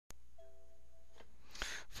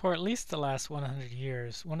For at least the last 100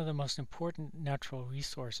 years, one of the most important natural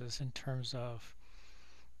resources in terms of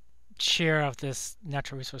share of this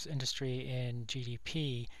natural resource industry in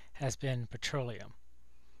GDP has been petroleum.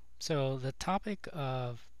 So the topic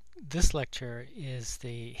of this lecture is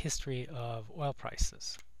the history of oil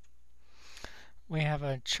prices. We have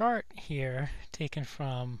a chart here taken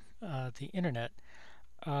from the internet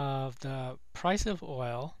of the price of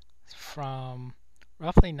oil from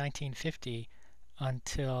roughly 1950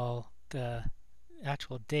 until the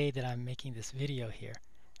actual day that I'm making this video here,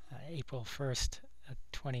 April 1st,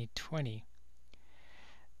 2020.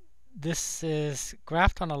 This is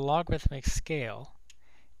graphed on a logarithmic scale,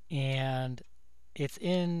 and it's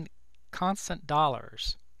in constant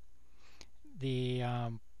dollars. The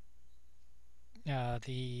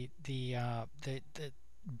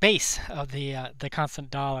base of the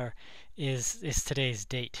constant dollar is today's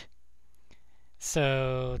date.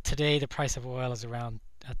 So today the price of oil is around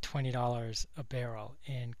 $20 a barrel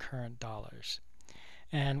in current dollars.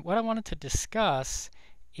 And what I wanted to discuss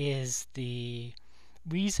is the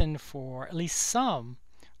reason for at least some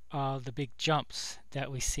of the big jumps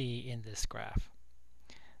that we see in this graph.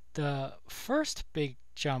 The first big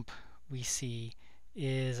jump we see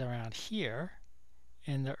is around here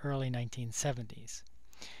in the early 1970s.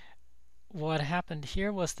 What happened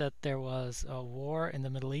here was that there was a war in the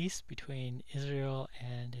Middle East between Israel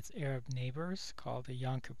and its Arab neighbors called the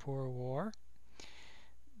Yom Kippur War.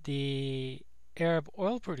 The Arab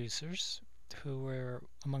oil producers, who were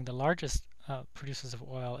among the largest producers of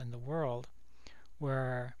oil in the world,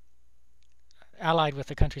 were allied with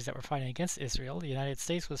the countries that were fighting against Israel. The United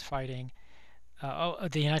States was fighting, the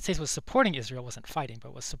United States was supporting Israel, wasn't fighting,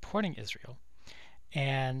 but was supporting Israel.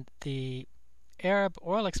 And the Arab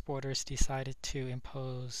oil exporters decided to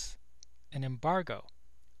impose an embargo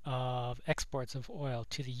of exports of oil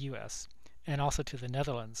to the US and also to the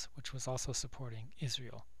Netherlands, which was also supporting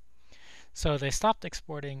Israel. So they stopped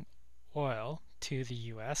exporting oil to the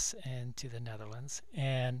US and to the Netherlands,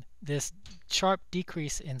 and this sharp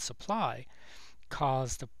decrease in supply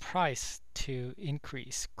caused the price to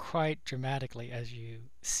increase quite dramatically, as you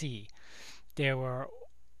see. There were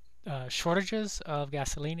shortages of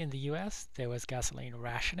gasoline in the US. There was gasoline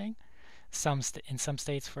rationing. In some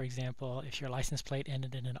states, for example, if your license plate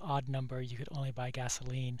ended in an odd number, you could only buy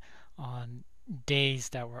gasoline on days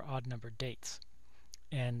that were odd numbered dates,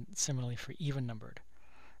 and similarly for even numbered.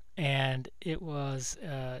 And it was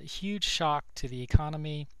a huge shock to the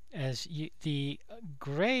economy, as the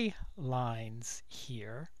gray lines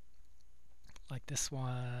here, like this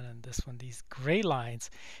one and this one, these gray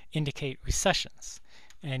lines indicate recessions.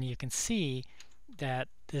 And you can see that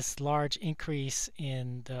this large increase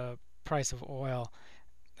in the price of oil,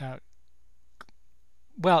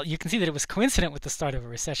 well, you can see that it was coincident with the start of a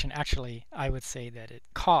recession. Actually, I would say that it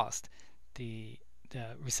caused the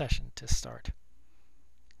recession to start.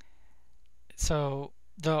 So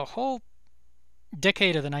the whole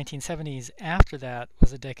decade of the 1970s after that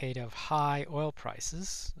was a decade of high oil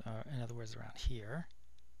prices, in other words, around here,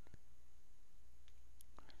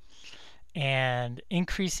 and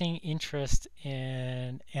increasing interest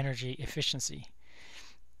in energy efficiency.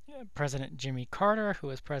 President Jimmy Carter, who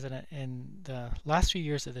was president in the last few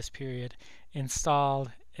years of this period,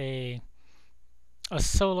 installed a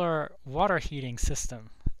solar water heating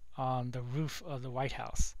system on the roof of the White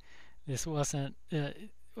House. This wasn't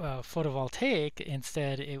photovoltaic.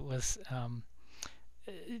 Instead, it was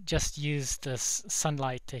just used the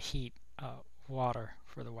sunlight to heat water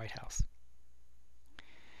for the White House.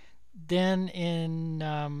 Then in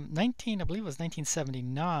I believe it was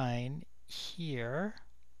 1979, here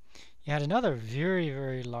you had another very,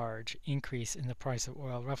 very large increase in the price of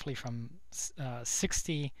oil, roughly from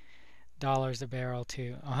 $60 a barrel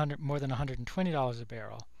to more than $120 a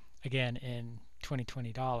barrel, again in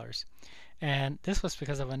 2020 dollars. And this was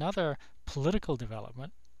because of another political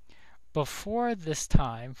development. Before this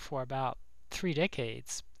time, for about 3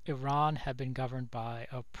 decades, Iran had been governed by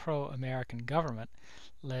a pro-American government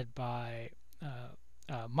led by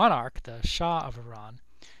a monarch, the Shah of Iran,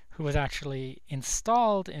 who was actually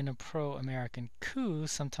installed in a pro-American coup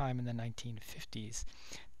sometime in the 1950s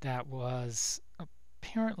that was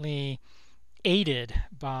apparently aided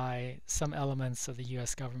by some elements of the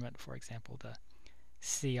US government, for example, the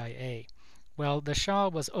CIA. Well, the Shah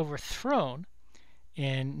was overthrown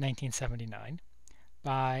in 1979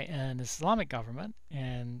 by an Islamic government,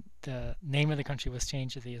 and the name of the country was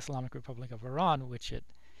changed to the Islamic Republic of Iran, which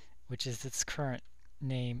is its current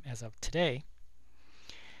name as of today.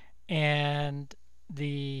 And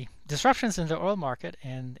the disruptions in the oil market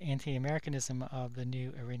and anti-Americanism of the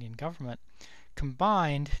new Iranian government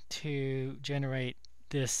combined to generate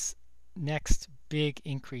this next big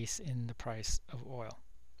increase in the price of oil.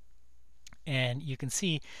 And you can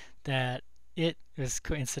see that it is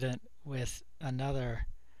coincident with another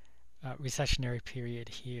recessionary period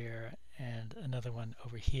here and another one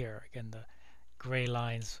over here. Again, the gray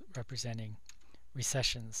lines representing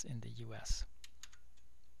recessions in the US.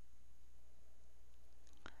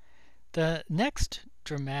 The next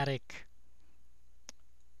dramatic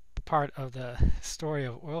part of the story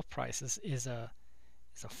of oil prices is a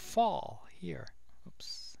fall here.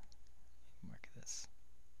 Oops, mark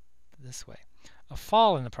this way. A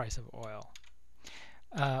fall in the price of oil.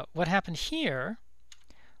 What happened here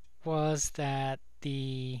was that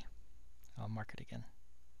I'll mark it again.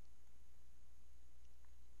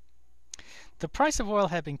 The price of oil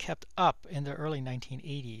had been kept up in the early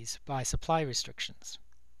 1980s by supply restrictions.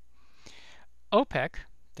 OPEC,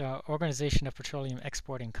 the Organization of Petroleum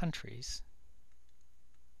Exporting Countries,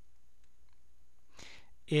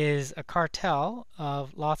 is a cartel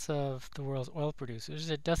of lots of the world's oil producers.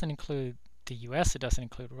 It doesn't include the US, it doesn't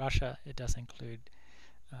include Russia, it doesn't include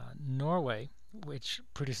Norway, which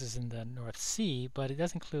produces in the North Sea, but it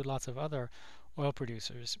does include lots of other oil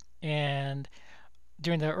producers. And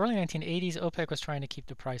during the early 1980s, OPEC was trying to keep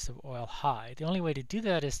the price of oil high. The only way to do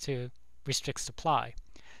that is to restrict supply.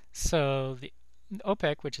 So the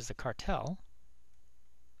OPEC, which is a cartel,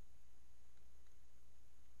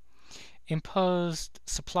 imposed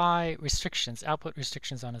supply restrictions, output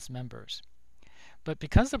restrictions on its members. But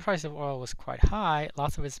because the price of oil was quite high,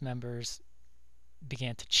 lots of its members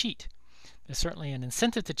began to cheat. There's certainly an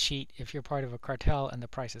incentive to cheat if you're part of a cartel and the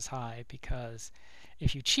price is high, because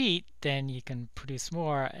if you cheat, then you can produce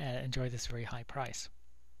more and enjoy this very high price.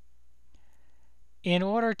 In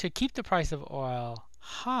order to keep the price of oil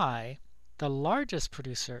high, the largest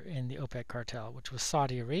producer in the OPEC cartel, which was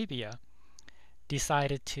Saudi Arabia,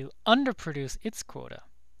 decided to underproduce its quota.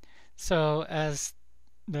 So as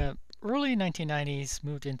the early 1990s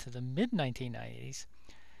moved into the mid-1990s,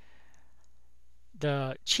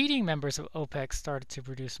 the cheating members of OPEC started to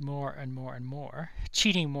produce more and more and more,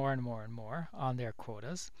 cheating more and more and more on their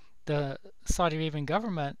quotas. The Saudi Arabian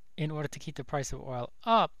government, in order to keep the price of oil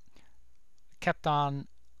up, kept on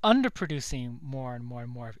underproducing more and more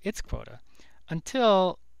and more of its quota,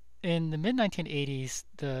 until in the mid-1980s,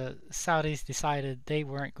 the Saudis decided they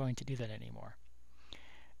weren't going to do that anymore.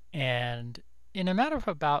 And in a matter of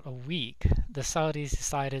about a week, the Saudis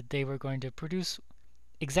decided they were going to produce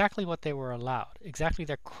exactly what they were allowed, exactly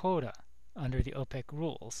their quota under the OPEC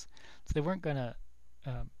rules. So they weren't going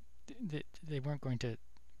to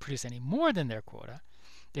produce any more than their quota.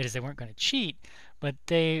 That is, they weren't going to cheat, but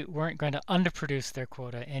they weren't going to underproduce their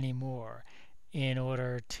quota anymore in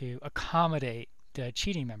order to accommodate the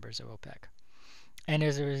cheating members of OPEC. And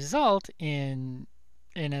as a result, in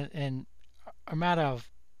a matter of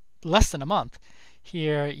less than a month,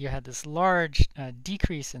 here you had this large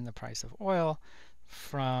decrease in the price of oil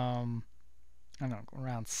from, I don't know,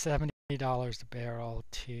 around $70 a barrel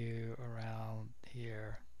to around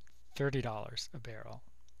here $30 a barrel.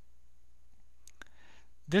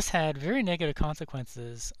 This had very negative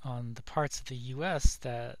consequences on the parts of the US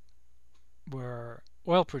that were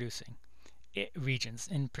oil producing regions,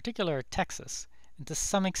 in particular Texas, and to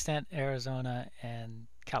some extent Arizona and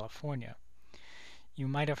California. You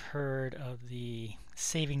might have heard of the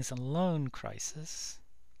savings and loan crisis.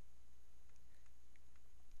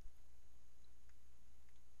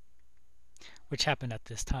 Which happened at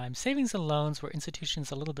this time. Savings and loans were institutions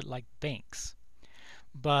a little bit like banks,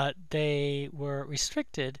 but they were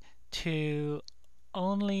restricted to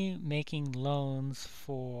only making loans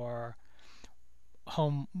for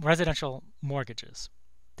home residential mortgages.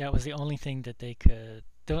 That was the only thing that they could,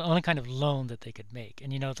 the only kind of loan that they could make.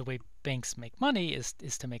 And you know, the way banks make money is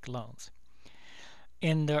to make loans.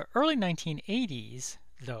 In the early 1980s,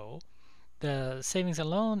 though, the savings and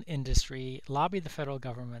loan industry lobbied the federal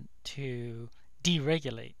government to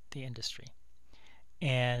deregulate the industry.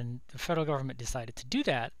 And the federal government decided to do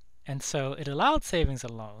that, and so it allowed savings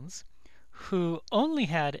and loans, who only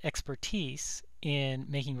had expertise in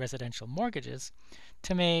making residential mortgages,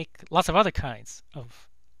 to make lots of other kinds of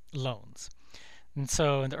loans. And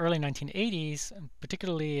so in the early 1980s,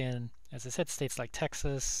 particularly in, as I said, states like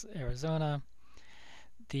Texas, Arizona,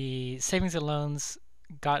 the savings and loans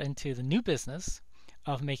got into the new business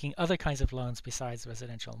of making other kinds of loans besides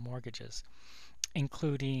residential mortgages,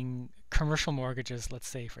 including commercial mortgages, let's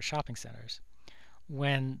say, for shopping centers.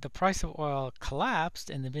 When the price of oil collapsed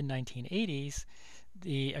in the mid-1980s,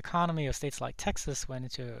 the economy of states like Texas went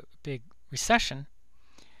into a big recession.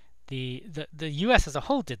 The U.S. as a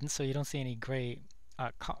whole didn't, so you don't see any gray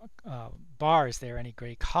bars there, any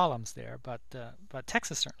gray columns there, but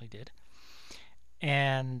Texas certainly did.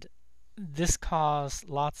 And this caused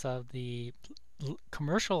lots of the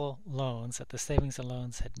commercial loans that the savings and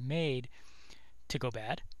loans had made to go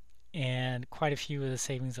bad, and quite a few of the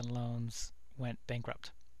savings and loans went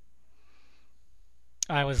bankrupt.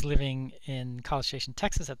 I was living in College Station,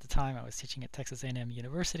 Texas at the time. I was teaching at Texas A&M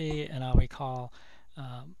University, and I'll recall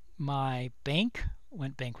my bank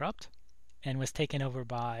went bankrupt and was taken over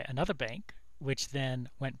by another bank, which then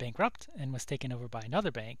went bankrupt and was taken over by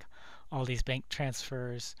another bank. All these bank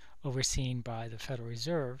transfers overseen by the Federal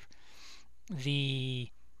Reserve. The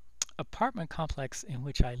apartment complex in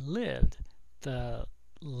which I lived, the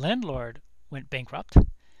landlord went bankrupt,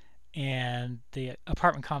 and the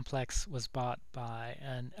apartment complex was bought by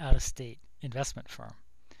an out-of-state investment firm.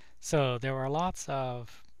 So there were lots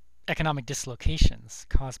of economic dislocations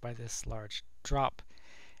caused by this large drop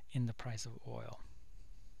in the price of oil.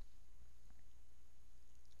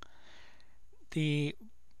 The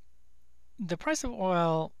price of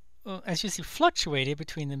oil, as you see, fluctuated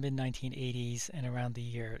between the mid-1980s and around the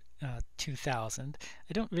year 2000.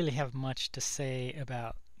 I don't really have much to say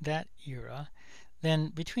about that era. Then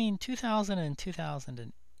between 2000 and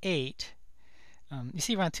 2008, you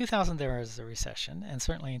see around 2000 there was a recession, and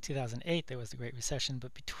certainly in 2008 there was the Great Recession,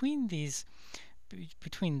 but between this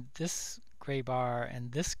gray bar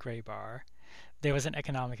and this gray bar, there was an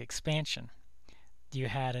economic expansion. You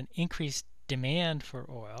had an increased demand for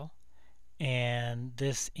oil, and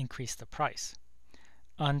this increased the price.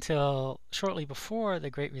 Until shortly before the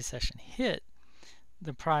Great Recession hit,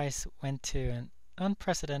 the price went to an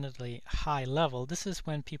unprecedentedly high level. This is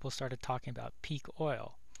when people started talking about peak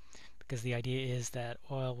oil, because the idea is that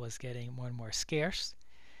oil was getting more and more scarce.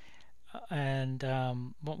 And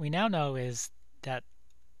what we now know is that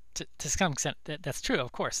to some extent that's true.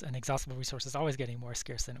 Of course, an exhaustible resource is always getting more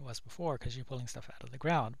scarce than it was before because you're pulling stuff out of the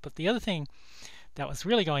ground. But the other thing that was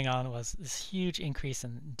really going on was this huge increase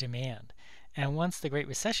in demand. And once the Great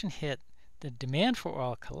Recession hit, the demand for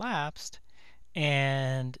oil collapsed,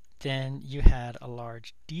 and then you had a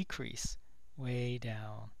large decrease way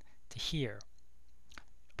down to here.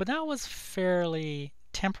 But that was fairly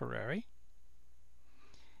temporary,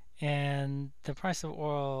 and the price of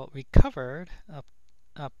oil recovered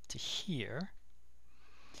up to here.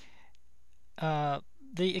 The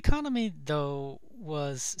economy, though,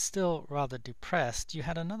 was still rather depressed. You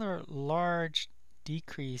had another large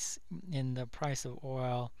decrease in the price of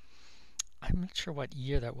oil. I'm not sure what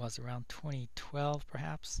year that was, around 2012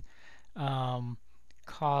 perhaps,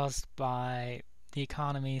 caused by the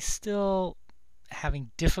economy still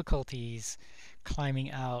having difficulties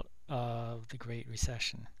climbing out of the Great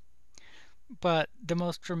Recession. But the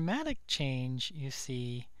most dramatic change you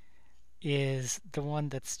see is the one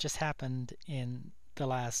that's just happened in the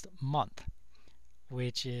last month,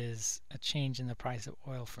 which is a change in the price of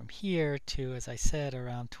oil from here to, as I said,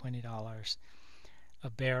 around $20 a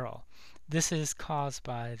barrel. This is caused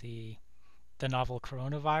by the novel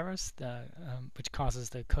coronavirus, which causes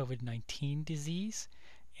the COVID-19 disease,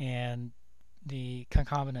 and the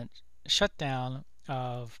concomitant shutdown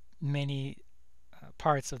of many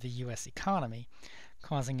parts of the U.S. economy,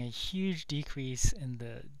 causing a huge decrease in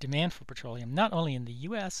the demand for petroleum, not only in the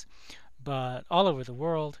U.S., but all over the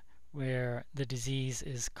world, where the disease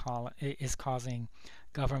is causing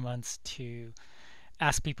governments to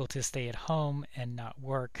ask people to stay at home and not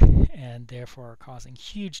work, and therefore causing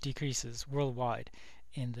huge decreases worldwide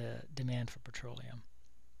in the demand for petroleum.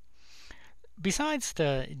 Besides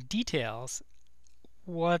the details,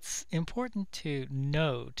 what's important to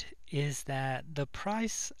note is that the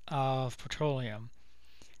price of petroleum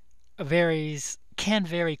can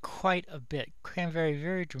vary quite a bit, can vary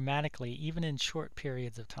very dramatically, even in short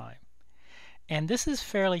periods of time. And this is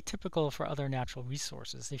fairly typical for other natural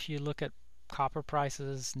resources. If you look at copper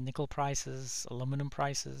prices, nickel prices, aluminum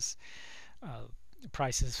prices,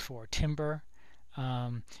 prices for timber,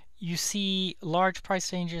 you see large price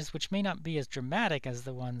changes which may not be as dramatic as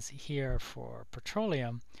the ones here for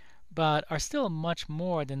petroleum, but are still much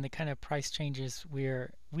more than the kind of price changes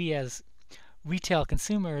we as retail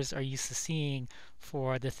consumers are used to seeing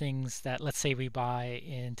for the things that, let's say, we buy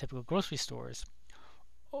in typical grocery stores.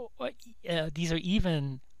 These are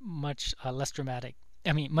even much less dramatic.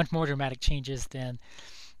 I mean, much more dramatic changes than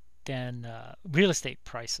real estate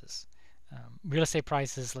prices. Real estate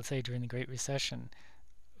prices, let's say during the Great Recession,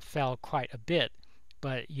 fell quite a bit,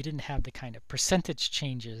 but you didn't have the kind of percentage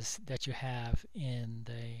changes that you have in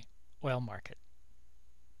the oil market.